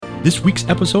This week's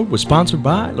episode was sponsored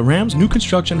by Laram's New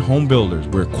Construction Home Builders,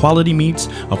 where quality meets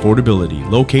affordability.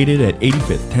 Located at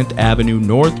 85th 10th Avenue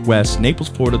Northwest, Naples,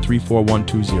 Florida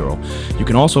 34120. You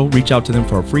can also reach out to them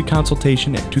for a free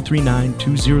consultation at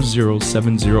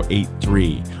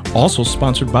 239-200-7083. Also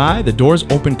sponsored by the Doors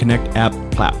Open Connect app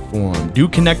platform. Do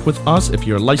connect with us if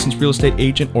you're a licensed real estate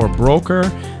agent or broker,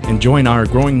 and join our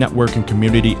growing network and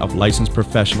community of licensed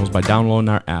professionals by downloading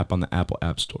our app on the Apple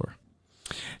App Store.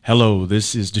 Hello,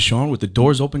 this is Deshaun with the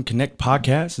Doors Open Connect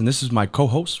podcast, and this is my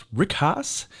co-host, Rick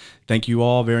Haas. Thank you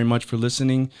all very much for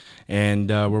listening, and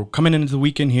we're coming into the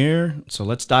weekend here, so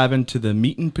let's dive into the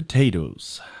meat and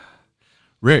potatoes.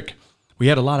 Rick, we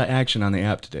had a lot of action on the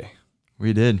app today.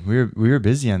 We did. We were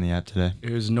busy on the app today.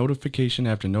 It was notification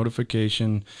after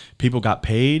notification. People got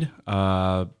paid.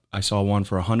 I saw one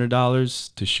for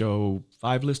 $100 to show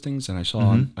 5 listings, and I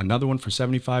saw another one for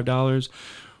 $75.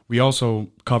 We also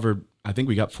covered, I think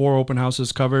we got 4 open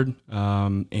houses covered,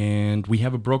 and we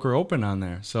have a broker open on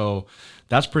there. So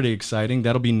that's pretty exciting.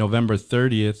 That'll be November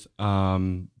 30th.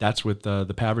 That's with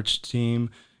the Pavridge team.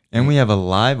 And we have a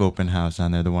live open house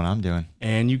on there, the one I'm doing.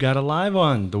 And you got a live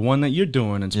one, the one that you're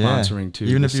doing and sponsoring too.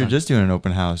 Even if you're just doing an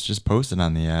open house, just post it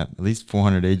on the app. At least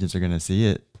 400 agents are going to see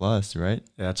it plus, right?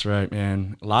 That's right,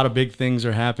 man. A lot of big things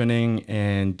are happening,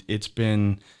 and it's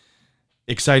been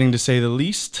exciting to say the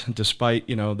least, despite,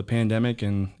 the pandemic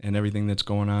and everything that's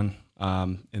going on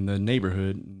in the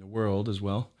neighborhood, in the world as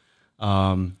well.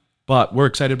 But we're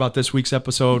excited about this week's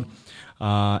episode.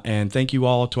 And thank you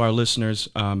all to our listeners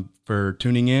for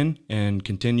tuning in and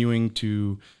continuing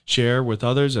to share with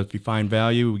others. If you find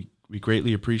value, we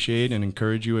greatly appreciate and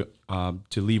encourage you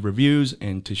to leave reviews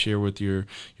and to share with your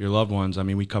loved ones. I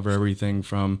mean, we cover everything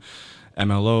from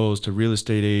MLOs to real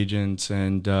estate agents,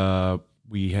 and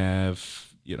we have,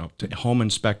 to home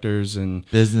inspectors and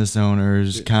business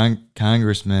owners,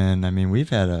 congressmen. I mean, we've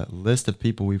had a list of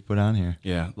people we've put on here.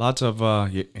 Yeah, lots of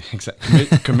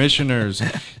commissioners.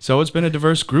 So it's been a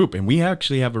diverse group, and we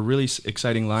actually have a really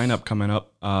exciting lineup coming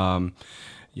up.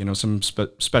 Some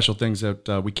special things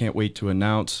that we can't wait to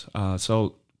announce.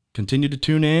 So continue to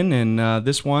tune in, and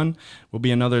this one will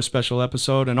be another special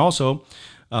episode. And also,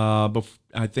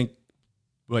 I think,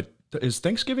 is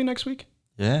Thanksgiving next week?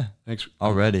 Yeah,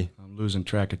 already. I'm losing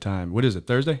track of time. What is it,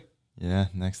 Thursday? Yeah,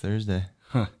 next Thursday.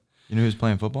 Huh. You know who's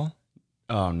playing football?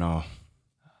 Oh, no.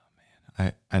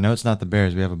 I know it's not the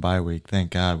Bears. We have a bye week. Thank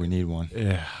God we need one.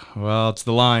 Yeah, well, it's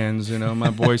the Lions.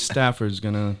 My boy Stafford's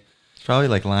going to... It's probably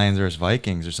like Lions versus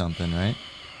Vikings or something, right?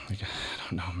 I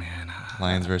don't know, man.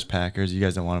 Lions versus Packers. You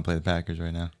guys don't want to play the Packers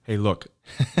right now. Hey, look,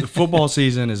 the football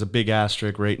season is a big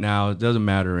asterisk right now. It doesn't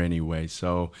matter anyway.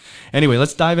 So, anyway,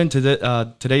 let's dive into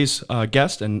today's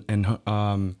guest and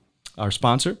our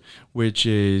sponsor, which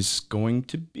is going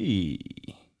to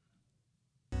be...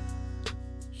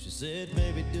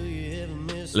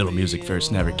 Little music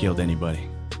first never killed anybody.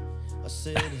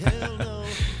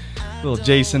 Little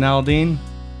Jason Aldean,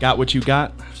 got what you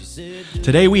got?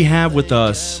 Today we have with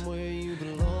us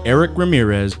Eric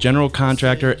Ramirez, general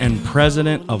contractor and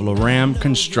president of Laram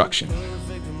Construction.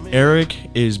 Eric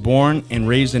is born and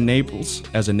raised in Naples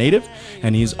as a native,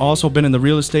 and he's also been in the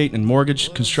real estate and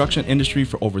mortgage construction industry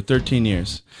for over 13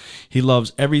 years. He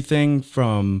loves everything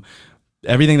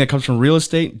that comes from real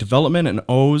estate development and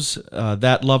owes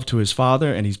that love to his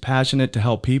father, and he's passionate to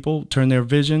help people turn their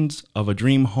visions of a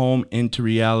dream home into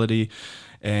reality.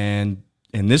 And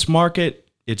in this market,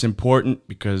 it's important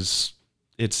because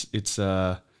it's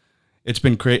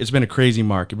been a crazy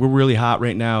market. We're really hot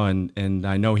right now, and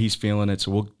I know he's feeling it,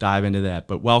 so we'll dive into that.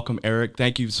 But welcome, Eric.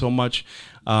 Thank you so much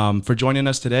for joining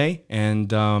us today. And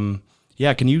can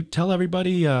you tell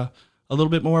everybody a little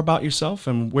bit more about yourself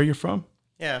and where you're from?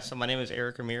 Yeah, so my name is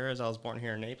Eric Ramirez. I was born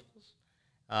here in Naples.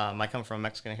 I come from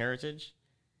Mexican heritage,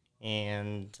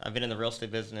 and I've been in the real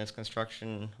estate business,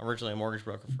 construction, originally a mortgage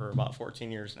broker for about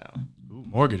 14 years now. Ooh,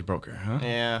 mortgage broker, huh?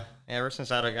 Yeah, ever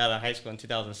since I got out of high school in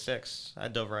 2006, I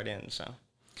dove right in. So,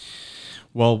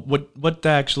 well, what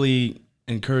actually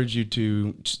encouraged you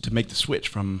to make the switch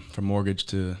from mortgage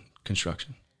to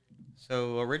construction?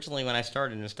 So originally, when I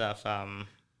started and stuff, I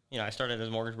started as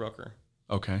a mortgage broker.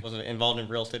 Okay. Was involved in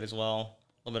real estate as well,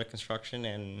 a little bit of construction,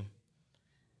 and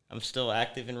I'm still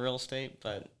active in real estate,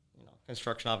 but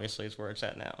construction obviously is where it's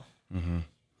at now. Mm-hmm.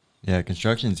 Yeah,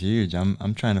 construction's huge.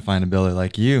 I'm trying to find a builder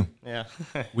like you. Yeah.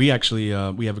 We actually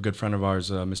we have a good friend of ours,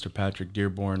 Mr. Patrick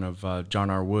Dearborn of John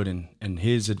R. Wood, and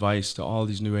his advice to all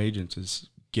these new agents is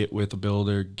get with a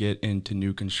builder, get into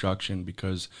new construction,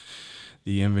 because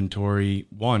the inventory,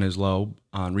 one, is low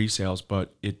on resales,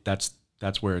 but that's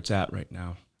where it's at right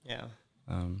now. Yeah.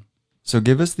 So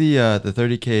give us the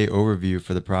 30K overview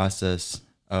for the process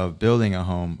of building a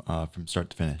home from start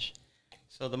to finish?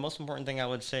 So the most important thing I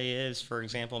would say is, for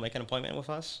example, make an appointment with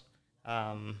us.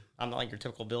 I'm not like your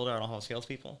typical builder. I don't have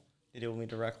salespeople. They deal with me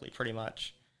directly, pretty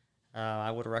much. I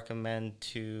would recommend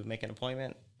to make an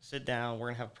appointment, sit down. We're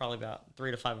going to have probably about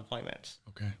 3 to 5 appointments.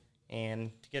 Okay.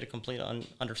 And to get a complete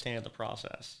understanding of the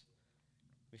process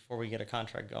before we get a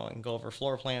contract going. Go over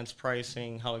floor plans,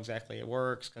 pricing, how exactly it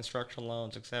works, construction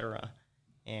loans, etc.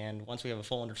 And once we have a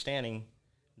full understanding,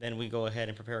 then we go ahead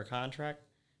and prepare a contract.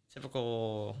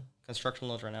 Typical construction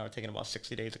loans right now are taking about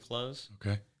 60 days to close.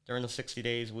 Okay. During the 60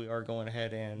 days, we are going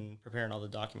ahead and preparing all the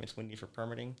documents we need for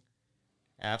permitting.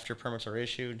 After permits are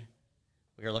issued,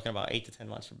 we are looking about 8 to 10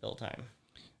 months for build time.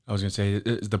 I was going to say,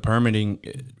 is the permitting,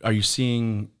 are you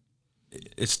seeing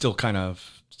it's still kind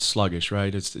of sluggish,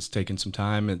 right? It's taking some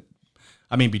time.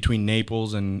 Between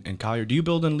Naples and Collier. Do you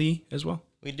build in Lee as well?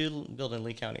 We do build in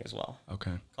Lee County as well.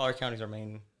 Okay. Collier County is our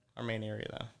main area,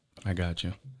 though. I got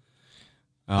you.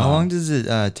 How long does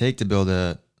it take to build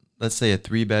let's say a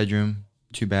 3-bedroom,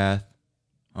 2-bath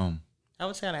home? I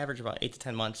would say on average about 8 to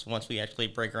 10 months once we actually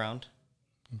break ground.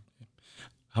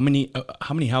 How many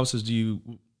houses do you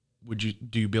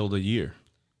build a year?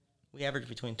 We average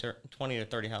between 20 to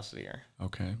 30 houses a year.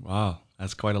 Okay. Wow.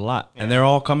 That's quite a lot. Yeah. And they're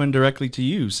all coming directly to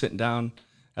you, sitting down.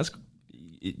 That's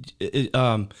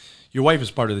your wife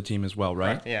is part of the team as well,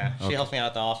 right? Yeah. She Okay. helps me out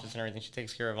at the office and everything. She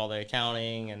takes care of all the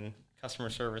accounting and customer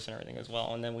service and everything as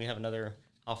well. And then we have another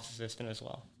office assistant as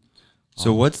well.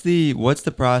 So what's the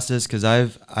process? Because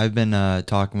I've been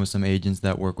talking with some agents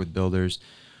that work with builders.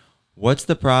 What's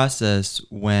the process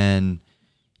when,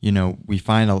 we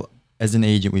find as an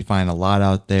agent, we find a lot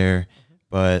out there,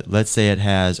 but let's say it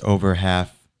has over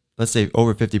 50%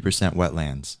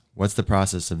 wetlands. What's the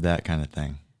process of that kind of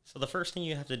thing? So the first thing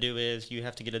you have to do is you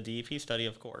have to get a DEP study,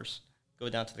 of course. Go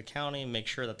down to the county and make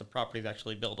sure that the property is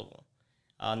actually buildable.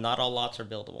 Not all lots are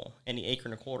buildable. Any acre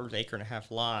and a quarter, acre and a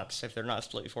half lots, if they're not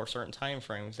split before certain time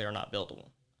frames, they are not buildable.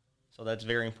 So that's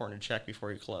very important to check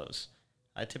before you close.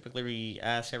 I typically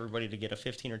ask everybody to get a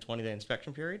 15 or 20-day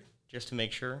inspection period just to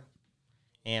make sure,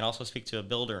 and also speak to a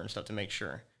builder and stuff to make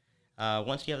sure.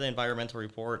 Once you have the environmental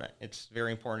report, it's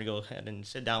very important to go ahead and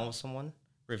sit down with someone,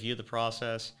 review the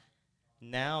process.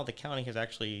 Now the county has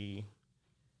actually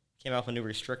came out with new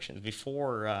restrictions.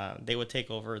 Before, they would take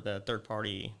over the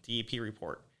third-party DEP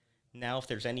report. Now, if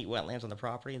there's any wetlands on the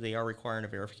property, they are requiring a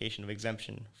verification of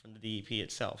exemption from the DEP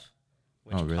itself,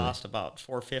 which costs about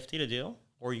 $450 to do,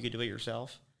 or you could do it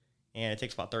yourself, and it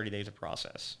takes about 30 days to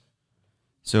process.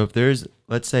 So if there's,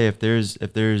 like I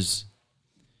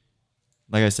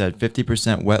said,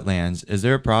 50% wetlands, is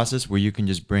there a process where you can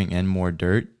just bring in more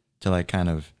dirt to kind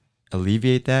of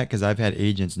alleviate that? Because I've had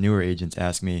newer agents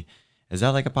ask me, is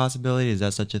that a possibility? Is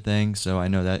that such a thing? So I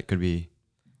know that could be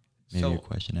maybe a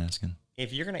question asking.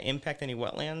 If you're going to impact any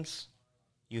wetlands,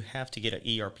 you have to get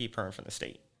an ERP permit from the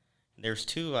state. There's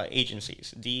 2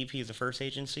 agencies. DEP is the first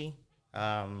agency.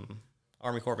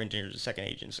 Army Corps of Engineers is the second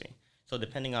agency. So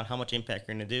depending on how much impact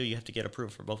you're going to do, you have to get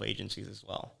approved for both agencies as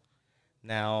well.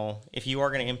 Now, if you are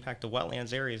going to impact the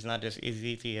wetlands area, it's not just as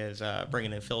easy as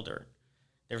bringing in fill dirt.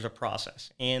 There's a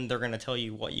process, and they're going to tell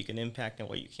you what you can impact and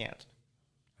what you can't.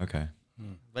 Okay.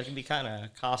 But it can be kind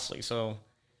of costly, so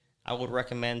I would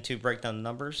recommend to break down the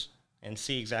numbers and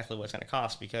see exactly what it's going to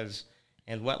cost, because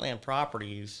in wetland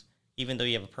properties, even though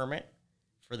you have a permit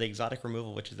for the exotic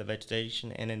removal, which is the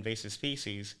vegetation and invasive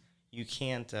species, you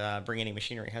can't bring any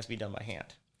machinery. It has to be done by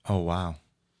hand. Oh, wow.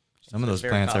 Some of So it's those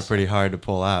very plants are costly. pretty hard to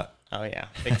pull out. Oh, yeah.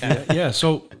 Big time. Yeah.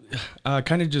 So,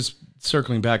 kind of just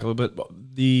circling back a little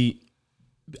bit,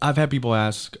 I've had people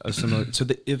ask a similar. So,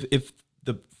 if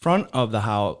the front of the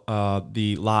house,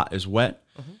 the lot is wet,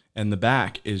 and the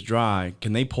back is dry,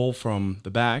 can they pull from the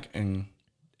back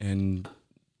and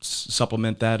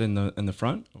supplement that in the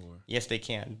front? Or? Yes, they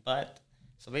can. But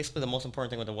so basically, the most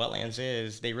important thing with the wetlands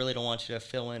is they really don't want you to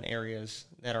fill in areas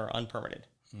that are unpermitted.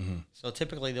 So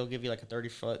typically, they'll give you like a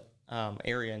 30-foot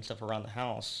area and stuff around the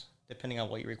house. Depending on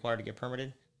what you require to get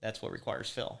permitted, that's what requires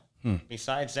fill.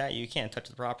 Besides that, you can't touch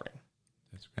the property.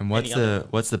 And what's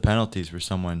the penalties for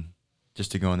someone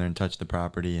just to go in there and touch the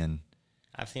property? And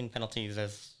I've seen penalties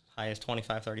as high as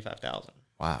 $25,000, $35,000.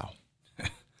 wow,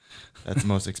 that's the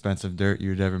most expensive dirt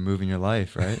you'd ever move in your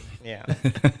life, right? Yeah.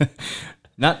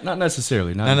 Not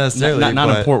necessarily. Not necessarily.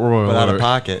 Not in Port Royal. but out of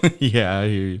pocket. Yeah, I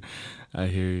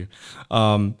hear you.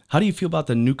 How do you feel about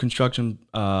the new construction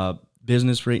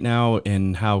business right now,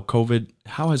 and how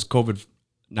has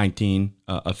COVID-19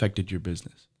 affected your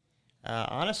business?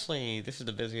 Honestly, this is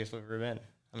the busiest we've ever been.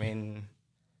 I mean,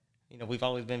 we've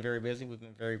always been very busy. We've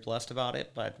been very blessed about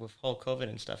it, but with whole COVID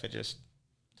and stuff, it just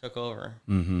took over.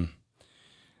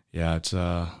 Yeah,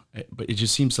 but it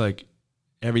just seems like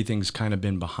everything's kind of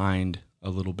been behind a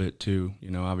little bit too.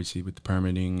 Obviously with the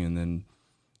permitting, and then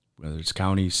whether it's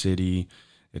county, city,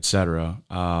 etc.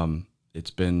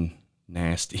 It's been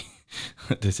nasty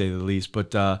to say the least.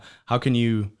 But how can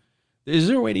you? Is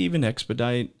there a way to even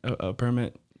expedite a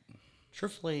permit?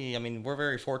 Truthfully, I mean, we're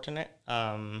very fortunate.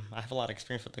 I have a lot of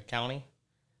experience with the county,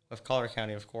 with Collier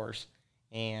County, of course,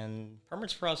 and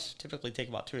permits for us typically take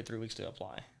about 2 or 3 weeks to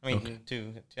apply. I mean,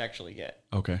 Okay. to actually get.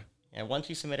 Okay. And once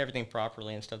you submit everything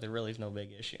properly and stuff, there really is no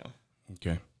big issue.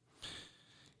 Okay.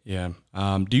 Yeah.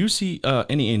 Do you see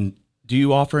do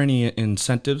you offer any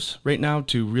incentives right now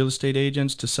to real estate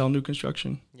agents to sell new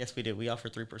construction? Yes, we do. We offer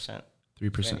 3%.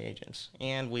 3%. To any agents,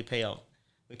 and we pay out.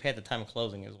 We pay at the time of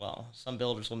closing as well. Some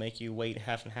builders will make you wait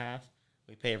half and half.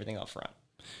 We pay everything up front.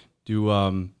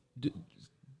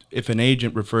 If an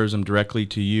agent refers them directly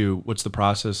to you, what's the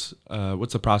process?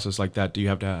 What's the process like that? Do you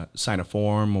have to sign a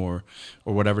form or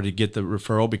whatever to get the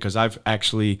referral? Because I've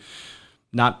actually,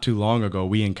 not too long ago,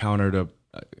 we encountered a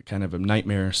kind of a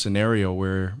nightmare scenario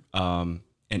where an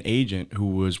agent who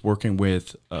was working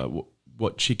with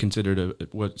what she considered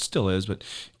what still is, but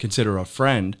consider a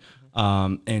friend,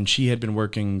 and she had been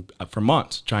working for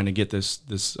months trying to get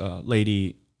this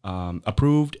lady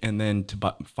approved and then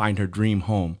to find her dream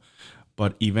home.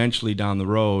 But eventually down the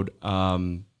road,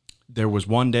 there was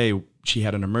one day she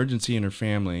had an emergency in her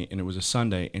family, and it was a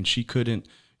Sunday, and she couldn't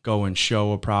go and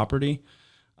show a property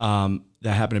that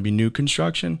happened to be new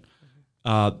construction.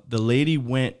 The lady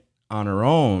went on her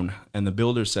own, and the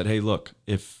builder said, "Hey, look,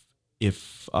 if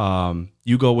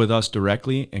you go with us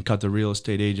directly and cut the real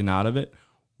estate agent out of it,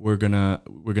 we're gonna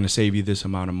save you this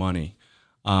amount of money."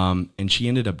 And she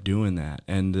ended up doing that,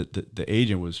 and the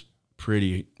agent was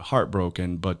pretty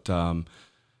heartbroken. But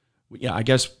yeah, I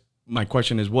guess my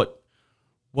question is,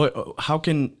 how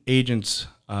can agents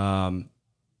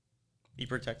Be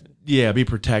protected. yeah, be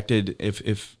protected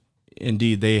if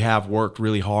indeed they have worked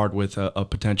really hard with a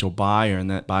potential buyer, and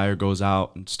that buyer goes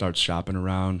out and starts shopping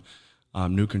around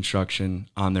new construction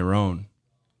on their own?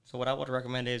 So what I would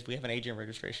recommend is we have an agent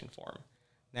registration form.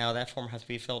 Now that form has to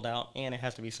be filled out, and it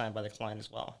has to be signed by the client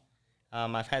as well.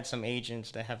 I've had some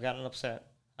agents that have gotten upset.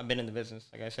 I've been in the business,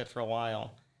 like I said, for a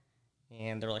while,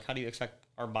 and they're like, "How do you expect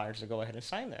our buyers to go ahead and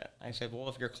sign that?" I said, "Well,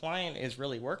 if your client is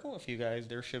really working with you guys,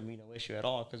 there should be no issue at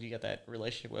all because you got that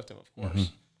relationship with them, of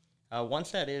course."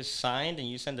 Once that is signed and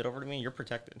you send it over to me, you're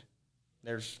protected.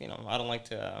 There's, I don't like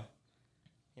to,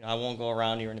 I won't go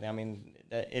around you or anything. I mean,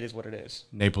 it is what it is.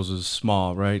 Naples is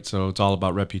small, right? So it's all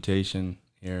about reputation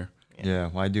here. Yeah,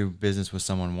 why do business with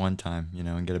someone one time,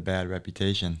 and get a bad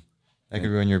reputation? That could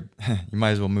ruin your. You might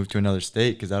as well move to another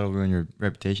state because that'll ruin your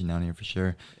reputation down here for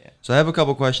sure. Yeah. So I have a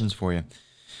couple questions for you.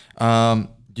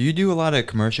 Do you do a lot of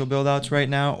commercial build-outs right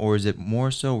now, or is it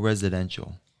more so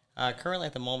residential? Currently,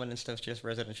 at the moment, it's just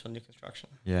residential new construction.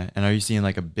 Yeah, and are you seeing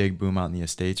like a big boom out in the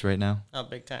estates right now? Oh,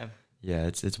 big time. Yeah,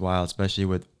 it's wild, especially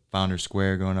with Founder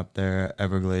Square going up there,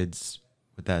 Everglades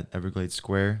with that Everglades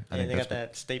Square. Yeah, they got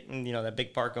that state, that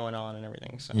big park going on and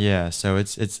everything. So. Yeah, so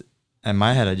it's in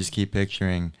my head, I just keep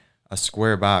picturing a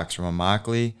square box from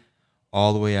Immokalee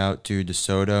all the way out to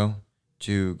DeSoto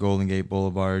to Golden Gate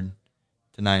Boulevard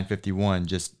to 951,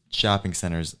 just shopping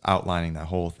centers outlining that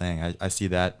whole thing. I see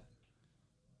that,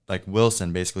 like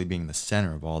Wilson basically being the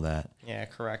center of all that. Yeah,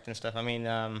 correct and stuff. I mean,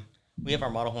 we have our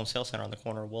model home sales center on the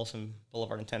corner of Wilson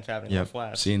Boulevard and 10th Avenue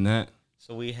Northwest. Seen that.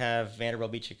 So we have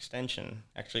Vanderbilt Beach Extension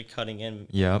actually cutting in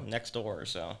next door.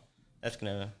 So that's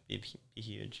going to be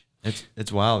huge.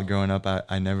 It's wild. Growing up,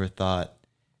 I never thought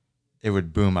it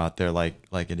would boom out there like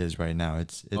it is right now.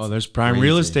 It's there's prime crazy.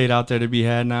 real estate out there to be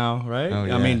had now, right? Oh,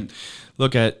 yeah. I mean,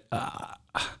 look at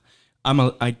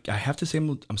I have to say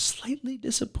I'm slightly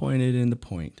disappointed in the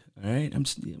Point. All right,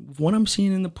 what I'm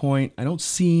seeing in the Point. I don't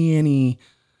see any.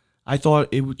 I thought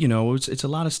it's a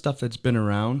lot of stuff that's been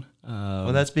around.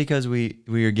 Well, that's because we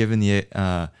are given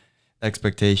the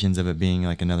expectations of it being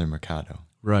like another Mercado,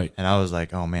 right? And I was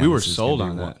like, oh man, we were sold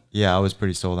on that. Yeah, I was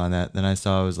pretty sold on that. Then I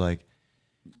saw it was like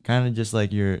kind of just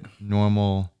like your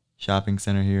normal shopping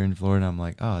center here in Florida. I'm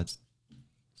like, oh, it's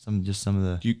some of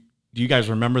the. Do you guys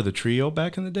remember the trio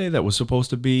back in the day that was supposed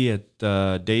to be at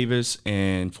Davis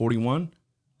and 41?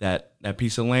 That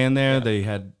piece of land there,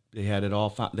 yeah. They had it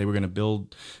all. They were going to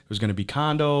build. It was going to be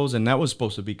condos, and that was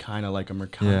supposed to be kind of like a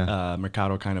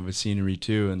Mercado kind of a scenery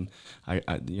too. And I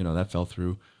that fell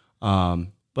through.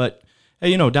 But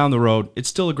hey, down the road, it's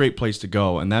still a great place to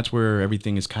go, and that's where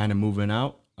everything is kind of moving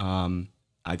out.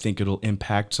 I think it'll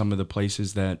impact some of the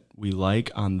places that we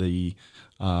like on the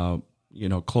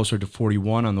closer to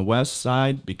 41 on the west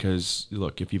side, because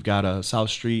look, if you've got a South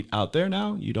Street out there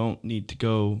now, you don't need to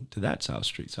go to that South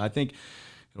Street. So I think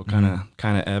it'll kind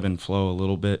of ebb and flow a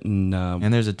little bit. And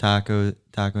there's a taco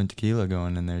and tequila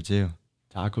going in there too.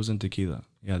 Tacos and tequila.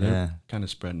 Yeah, they're kind of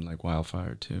spreading like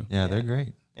wildfire too. Yeah, they're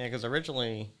great. Yeah, because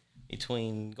originally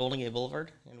between Golden Gate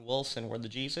Boulevard and Wilson, where the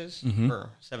G's is, for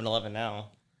 7-Eleven now,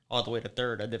 all the way to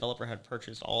 3rd, a developer had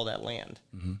purchased all that land,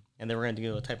 and they were going to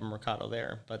do a type of mercado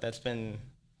there. But it's been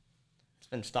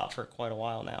stopped for quite a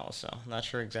while now, so I'm not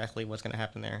sure exactly what's going to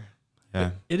happen there.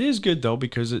 Yeah, it is good though,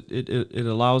 because it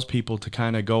allows people to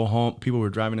kind of go home. People who are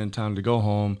driving in town to go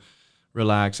home,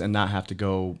 relax, and not have to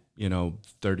go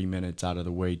 30 minutes out of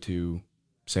the way to,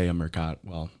 say, a mercado.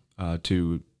 Well,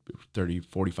 to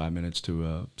 45 minutes to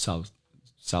a South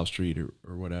Street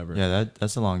or whatever. Yeah,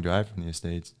 that's a long drive from the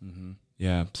estates. Mm-hmm.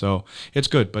 Yeah, so it's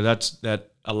good, but that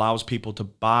allows people to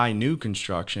buy new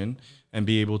construction and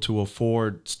be able to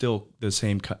afford still the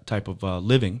same type of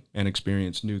living and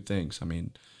experience new things. I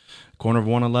mean, corner of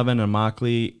 111 and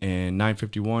Immokalee and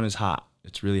 951 is hot.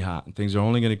 It's really hot, and things are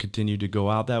only going to continue to go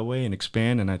out that way and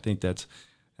expand. And I think that's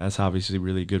obviously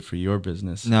really good for your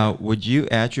business. Now, would you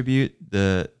attribute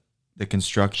the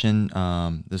construction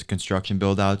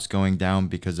build outs going down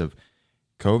because of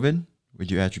COVID? Would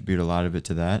you attribute a lot of it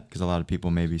to that? Because a lot of people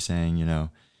may be saying,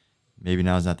 maybe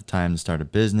now's not the time to start a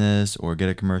business or get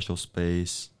a commercial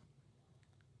space.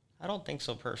 I don't think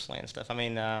so personally and stuff. I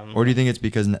mean, or do you think it's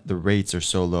because the rates are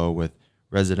so low with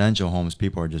residential homes?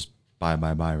 People are just buy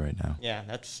right now. Yeah,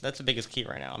 that's the biggest key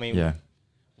right now. I mean,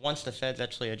 once the feds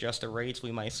actually adjust the rates,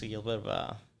 we might see a bit of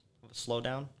a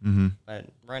slowdown. Mm-hmm. But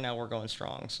right now we're going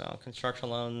strong. So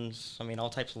construction loans, I mean, all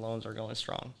types of loans are going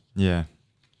strong. Yeah.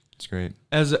 It's great.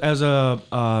 As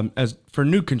for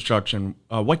new construction,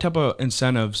 what type of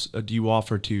incentives do you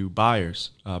offer to buyers,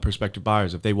 prospective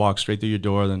buyers? If they walk straight through your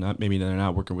door, then maybe they're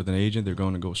not working with an agent; they're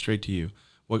going to go straight to you.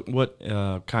 What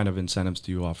kind of incentives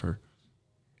do you offer?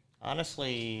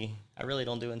 Honestly, I really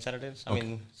don't do incentives. I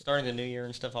mean, starting the new year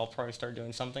and stuff, I'll probably start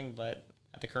doing something, but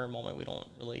at the current moment, we don't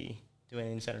really do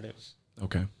any incentives.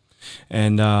 Okay,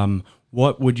 and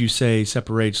what would you say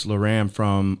separates Laram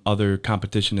from other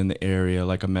competition in the area,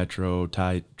 like a Metro,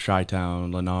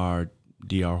 Tri-Town, Lennar,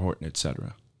 D.R. Horton,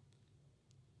 etc.?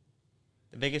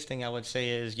 The biggest thing I would say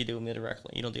is you deal with me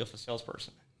directly. You don't deal with a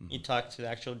salesperson. Mm-hmm. You talk to the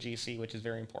actual GC, which is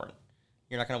very important.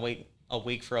 You're not going to wait a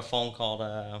week for a phone call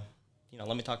to,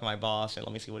 let me talk to my boss and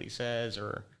let me see what he says,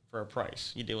 or for a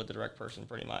price. You deal with the direct person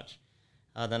pretty much.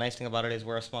 The nice thing about it is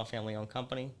we're a small family-owned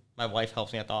company. My wife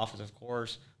helps me at the office, of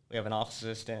course. We have an office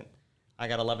assistant. I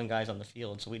got 11 guys on the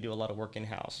field, so we do a lot of work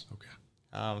in-house.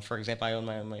 Okay. For example, I own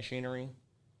my own machinery.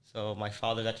 So my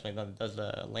father actually does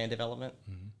the land development.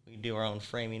 Mm-hmm. We do our own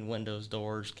framing, windows,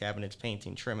 doors, cabinets,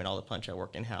 painting, trim, and all the punch-out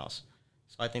work in-house.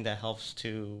 So I think that helps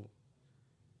to,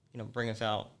 bring us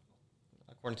out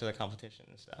according to the competition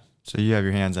and stuff. So you have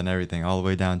your hands on everything, all the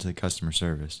way down to the customer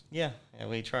service. Yeah,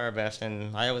 we try our best,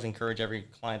 and I always encourage every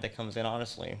client that comes in,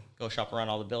 honestly, go shop around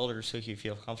all the builders who you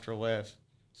feel comfortable with,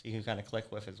 see who kind of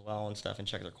click with as well and stuff, and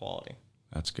check their quality.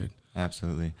 That's good.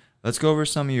 Absolutely. Let's go over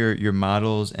some of your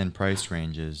models and price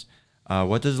ranges.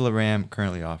 What does Laram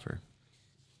currently offer?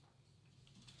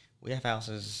 We have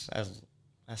houses as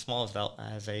small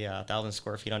as a 1,000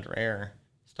 square feet under air,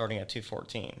 starting at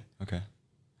 $214. Okay.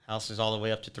 Houses all the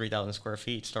way up to 3,000 square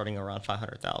feet, starting around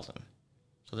 $500,000.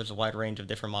 So there's a wide range of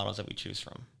different models that we choose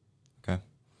from. Okay.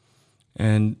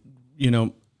 And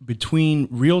between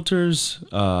realtors,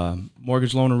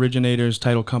 mortgage loan originators,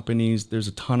 title companies, there's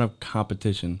a ton of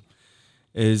competition.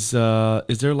 Is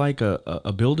there like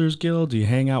a builders guild? Do you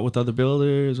hang out with other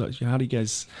builders? How do you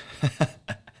guys?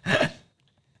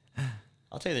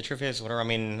 I'll tell you the truth is, I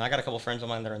got a couple friends of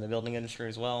mine that are in the building industry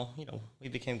as well. We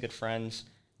became good friends.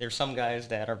 There's some guys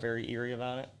that are very eerie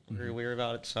about it, very weird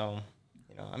about it. So,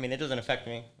 it doesn't affect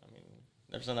me.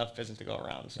 There's enough business to go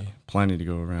around. So. Yeah, plenty to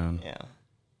go around. Yeah.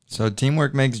 So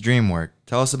teamwork makes dream work.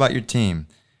 Tell us about your team.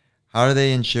 How do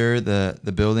they ensure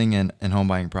the building and home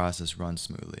buying process runs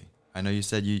smoothly? I know you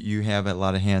said you have a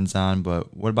lot of hands-on,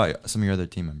 but what about some of your other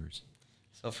team members?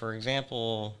 So, for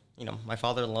example, my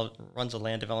father runs the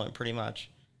land development pretty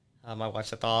much. My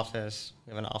wife's at the office.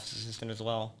 We have an office assistant as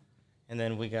well. And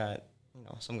then we got,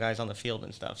 some guys on the field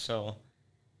and stuff. So,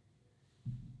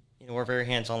 we're very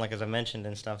hands-on, like as I mentioned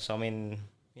and stuff. So,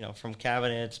 from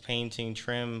cabinets, painting,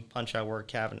 trim, punch-out work,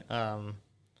 cabinet,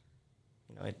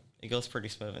 it goes pretty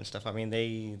smooth and stuff.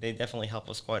 They definitely help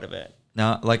us quite a bit.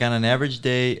 Now, like on an average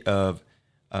day of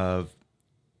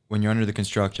when you're under the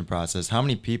construction process, how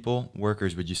many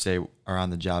workers would you say are on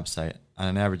the job site on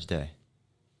an average day?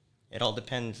 It all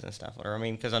depends and stuff. Or I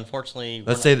mean, because unfortunately,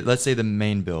 let's say the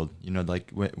main build. You know,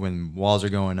 like when walls are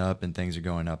going up and things are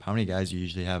going up. How many guys do you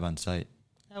usually have on site?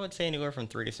 I would say anywhere from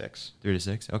 3 to 6. 3 to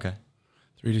 6. Okay.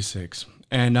 3 to 6.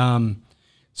 And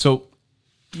so,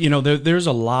 you know, there's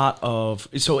a lot of,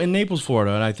 so in Naples,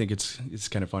 Florida, and I think it's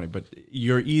kind of funny, but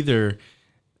you're either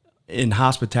in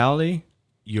hospitality,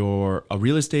 you're a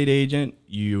real estate agent,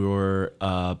 you're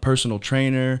a personal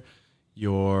trainer,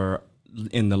 you're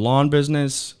in the lawn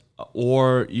business,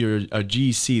 or you're a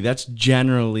GC. That's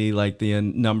generally like the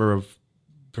number of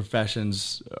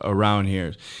professions around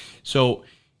here. So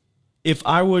if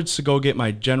I was to go get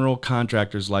my general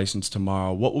contractor's license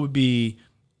tomorrow, what would be,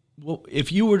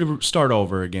 if you were to start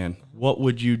over again, what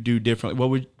would you do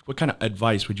differently? What kind of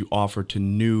advice would you offer to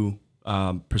new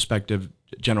prospective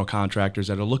general contractors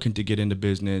that are looking to get into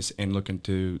business and looking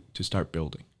to start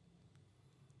building?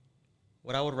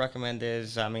 What I would recommend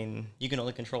is, I mean, you can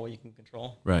only control what you can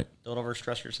control. Right. Don't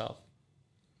overstress yourself.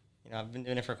 You know, I've been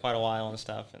doing it for quite a while and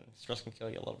stuff, and stress can kill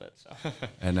you a little bit. So.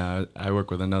 And I work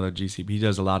with another GC. He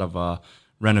does a lot of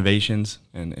renovations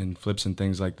and flips and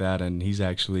things like that. And he's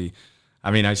actually, I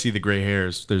mean, I see the gray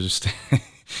hairs. They're just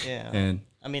yeah. And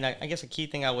I mean, I guess a key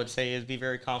thing I would say is be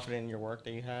very confident in your work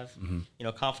that you have. Mm-hmm. You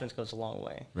know, confidence goes a long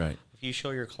way. Right. If you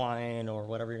show your client or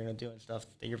whatever you're going to do and stuff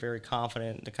that you're very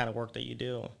confident in the kind of work that you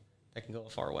do, that can go a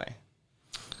far way.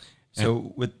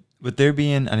 So with there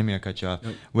being, I didn't mean to cut you off.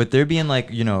 Nope. With there being like,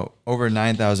 you know, over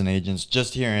 9,000 agents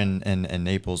just here in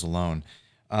Naples alone,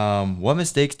 what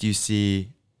mistakes do you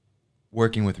see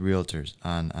working with realtors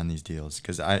on these deals?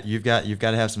 Because you've got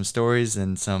to have some stories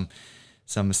and some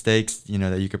mistakes, you know,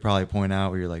 that you could probably point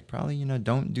out where you're like, probably, you know,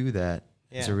 don't do that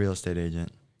as a real estate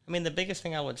agent. I mean, the biggest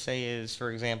thing I would say is,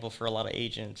 for example, for a lot of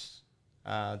agents,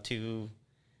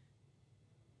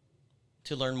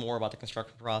 to learn more about the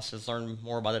construction process, learn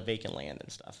more about the vacant land and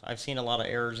stuff. I've seen a lot of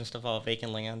errors and stuff about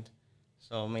vacant land.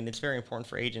 So, I mean, it's very important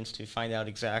for agents to find out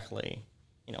exactly,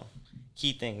 you know,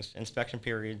 key things, inspection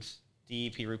periods,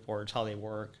 DEP reports, how they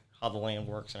work, how the land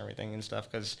works and everything and stuff,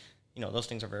 because, you know, those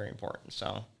things are very important.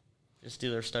 So just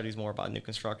do their studies more about new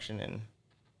construction and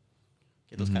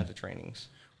get those kinds of trainings.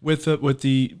 With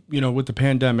the you know, with the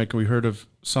pandemic, we heard of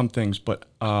some things, but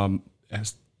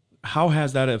how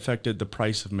has that affected the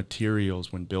price of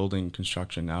materials when building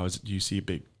construction now? Do you see a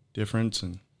big difference?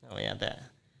 Oh yeah,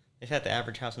 they've had the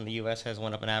average house in the U.S. has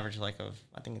went up an average of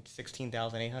I think it's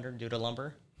 $16,800 due to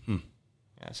lumber.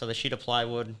 Yeah, so the sheet of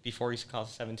plywood before used to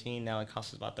cost $17, now it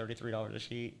costs about $33 a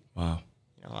sheet. Wow.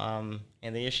 You know,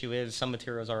 and the issue is some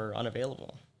materials are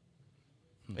unavailable,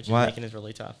 which is making it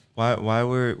really tough. Why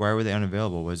were they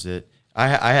unavailable? Was it? I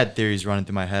had theories running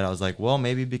through my head. I was like, well,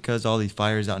 maybe because all these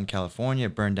fires out in California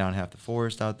burned down half the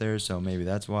forest out there, so maybe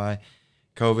that's why.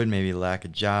 COVID, maybe lack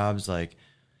of jobs. Like,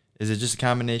 is it just a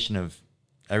combination of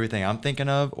everything I'm thinking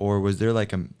of, or was there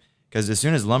like because as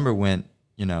soon as lumber went,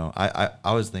 you know,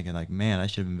 I was thinking like, man, I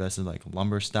should have invested like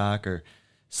lumber stock or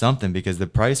something, because the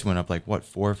price went up like 4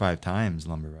 or 5 times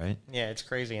lumber, right? Yeah, it's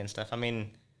crazy and stuff. I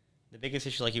mean, the biggest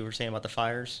issue, like you were saying about the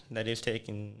fires, that is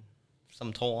taking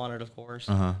some toll on it, of course.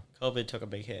 COVID took a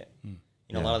big hit. You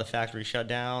know, a lot of the factories shut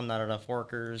down, not enough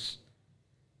workers.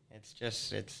 It's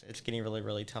just, it's getting really,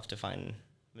 really tough to find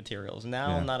materials.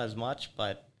 Now, not as much,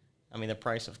 but, I mean, the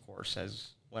price, of course, has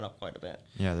went up quite a bit.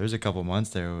 Yeah, there's a couple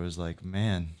months there where it was like,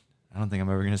 man, I don't think I'm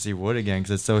ever going to see wood again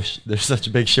because there's such a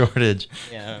big shortage.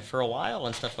 Yeah, for a while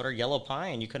and stuff, what are yellow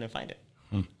pine, you couldn't find it.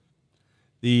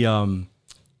 The,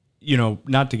 you know,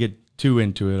 not to get too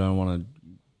into it, I don't want to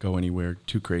go anywhere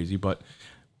too crazy, but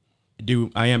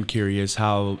I am curious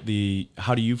how do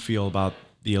you feel about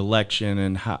the election,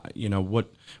 and how, you know, what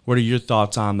are your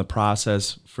thoughts on the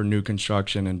process for new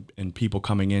construction and people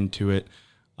coming into it,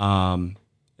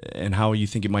 and how you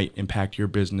think it might impact your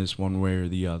business one way or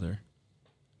the other?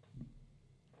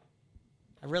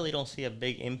 I really don't see a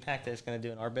big impact that it's going to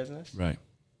do in our business. Right.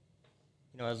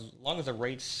 You know, as long as the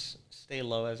rates stay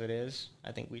low as it is,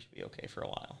 I think we should be okay for a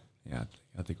while. Yeah,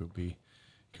 I think we'll be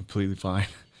completely fine.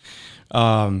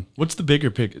 What's the bigger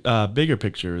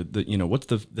picture? You know, what's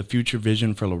the future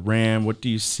vision for Laram? What do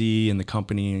you see in the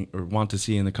company, or want to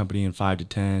see in the company, in 5 to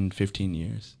 10, 15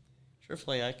 years?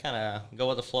 Truthfully, I kind of go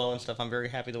with the flow and stuff. I'm very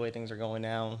happy the way things are going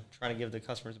now, trying to give the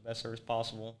customers the best service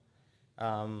possible.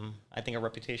 I think our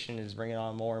reputation is bringing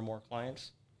on more and more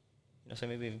clients. You know, so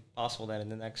maybe possible that in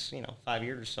the next, 5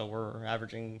 years or so, we're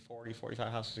averaging 40,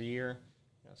 45 houses a year.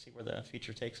 See where the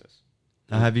future takes us.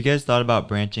 Now, have you guys thought about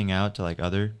branching out to like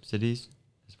other cities,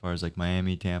 as far as like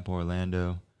Miami, Tampa,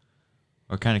 Orlando,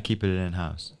 or kind of keep it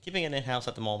in-house? Keeping it in-house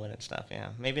at the moment and stuff, yeah.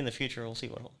 Maybe in the future we'll see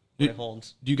what it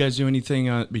holds. Do you guys do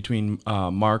anything between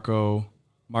Marco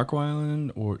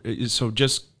Island, or so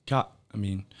just I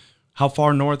mean, how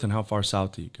far north and how far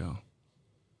south do you go?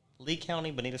 Lee County,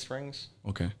 Bonita Springs.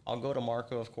 Okay. I'll go to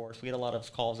Marco, of course. We get a lot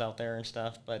of calls out there and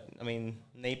stuff, but I mean,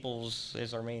 Naples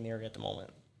is our main area at the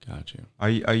moment. Got you.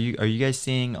 Are you guys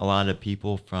seeing a lot of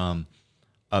people from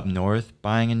up north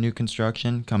buying a new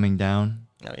construction coming down?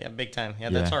 Oh yeah, big time.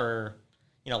 Yeah, that's our.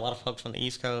 A lot of folks from the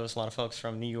East Coast, a lot of folks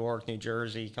from New York, New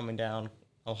Jersey coming down,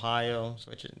 Ohio,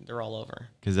 they're all over.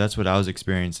 Because that's what I was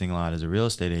experiencing a lot as a real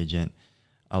estate agent.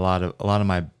 A lot of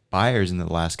my buyers in the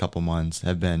last couple months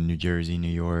have been New Jersey, New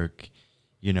York,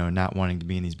 not wanting to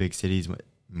be in these big cities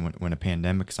when a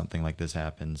pandemic, something like this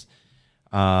happens.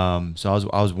 So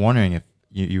I was wondering if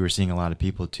you were seeing a lot of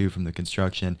people too from the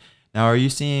construction. Now, are you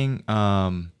seeing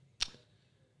a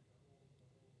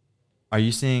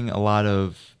lot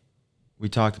of, we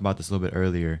talked about this a little bit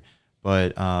earlier,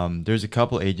 but there's a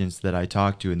couple agents that I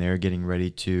talked to and they're getting ready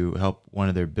to help one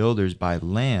of their builders buy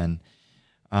land.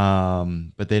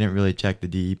 But they didn't really check the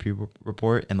DEP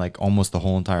report, and like almost the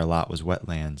whole entire lot was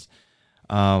wetlands.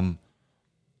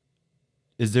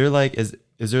 Is there like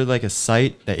a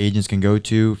site that agents can go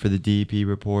to for the DEP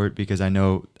report? Because I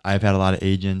know I've had a lot of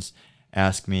agents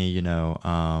ask me,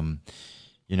 where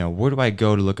do I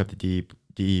go to look up the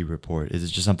DE report? Is it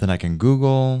just something I can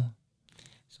Google?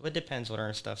 So it depends what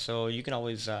our stuff. So you can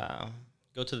always go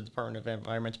to the Department of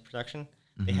Environmental Protection.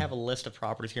 They have a list of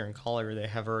properties here in Collier that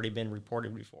have already been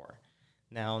reported before.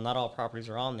 Now, not all properties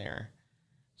are on there.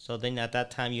 So then at that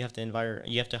time, you have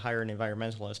to hire an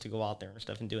environmentalist to go out there and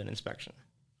stuff and do an inspection.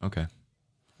 Okay.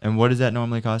 And what does that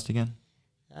normally cost again?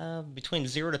 Between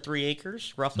 0 to 3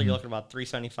 acres, roughly you're looking at about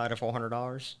 $375 to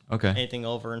 $400. Okay. Anything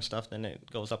over and stuff, then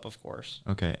it goes up, of course.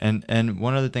 Okay. And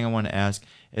one other thing I want to ask,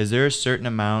 is there a certain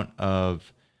amount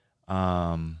of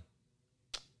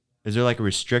is there like a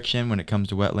restriction when it comes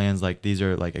to wetlands? Like these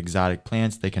are like exotic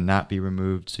plants, they cannot be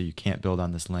removed, so you can't build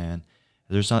on this land.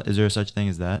 Is there such thing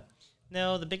as that?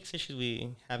 No, the biggest issue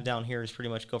we have down here is pretty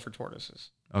much gopher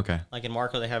tortoises. Okay. Like in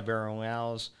Marco, they have burrowing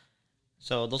owls.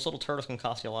 So those little turtles can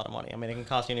cost you a lot of money. I mean, it can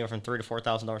cost you anywhere from $3,000 to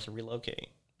 $4,000 to relocate.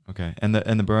 Okay. And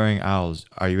the burrowing owls,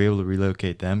 are you able to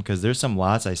relocate them? Because there's some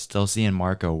lots I still see in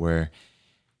Marco where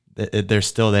they're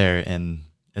still there, and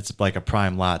it's like a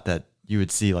prime lot that you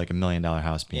would see like $1 million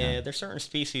house behind. Yeah, there's certain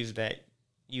species that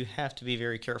you have to be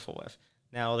very careful with.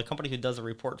 Now, the company who does the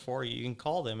report for you, you can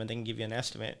call them and they can give you an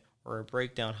estimate or a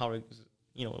breakdown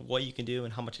what you can do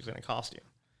and how much it's going to cost you.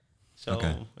 So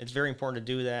It's very important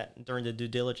to do that during the due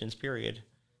diligence period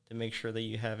to make sure that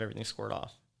you have everything squared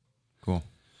off. Cool.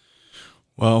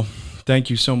 Well, thank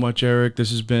you so much, Eric.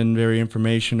 This has been very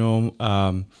informational.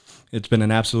 It's been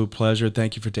an absolute pleasure.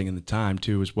 Thank you for taking the time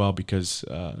too, as well, because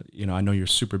I know you're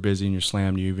super busy and you're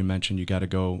slammed. You even mentioned you got to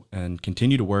go and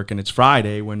continue to work, and it's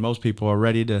Friday when most people are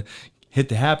ready to hit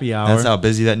the happy hour. That's how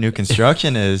busy that new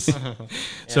construction is.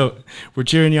 So we're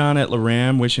cheering you on at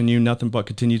Laram, wishing you nothing but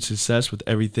continued success with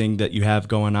everything that you have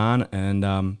going on,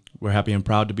 and we're happy and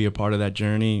proud to be a part of that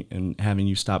journey and having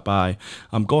you stop by.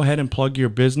 Go ahead and plug your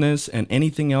business and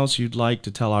anything else you'd like to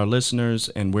tell our listeners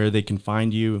and where they can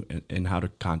find you and how to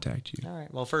contact you. All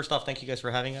right. Well, first off, thank you guys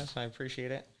for having us. I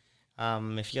appreciate it.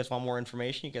 If you guys want more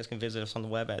information, you guys can visit us on the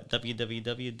web at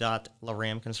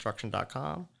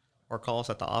www.laramconstruction.com or call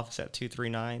us at the office at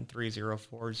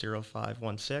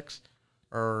 239-304-0516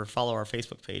 or follow our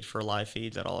Facebook page for live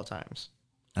feeds at all times.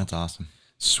 That's awesome.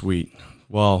 Sweet.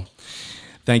 Well,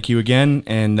 thank you again,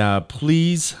 and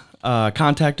please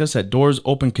contact us at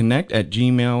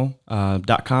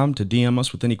doorsopenconnect@gmail.com to DM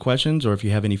us with any questions or if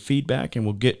you have any feedback, and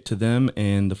we'll get to them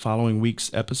in the following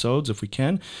week's episodes if we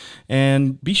can.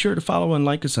 And be sure to follow and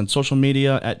like us on social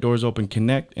media at Doors Open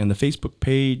Connect and the Facebook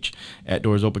page at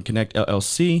Doors Open Connect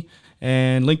LLC,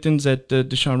 and LinkedIn's at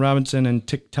Deshaun Robinson, and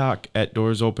TikTok at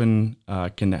Doors Open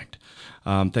Connect.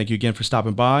 Thank you again for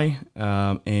stopping by,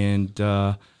 and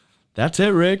that's it,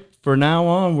 Rick. For now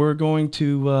on, we're going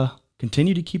to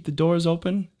continue to keep the doors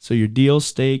open so your deals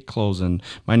stay closing.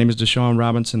 My name is Deshaun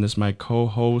Robinson. This is my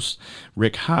co-host,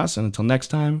 Rick Haas. And until next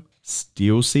time,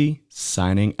 Steel C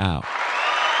signing out.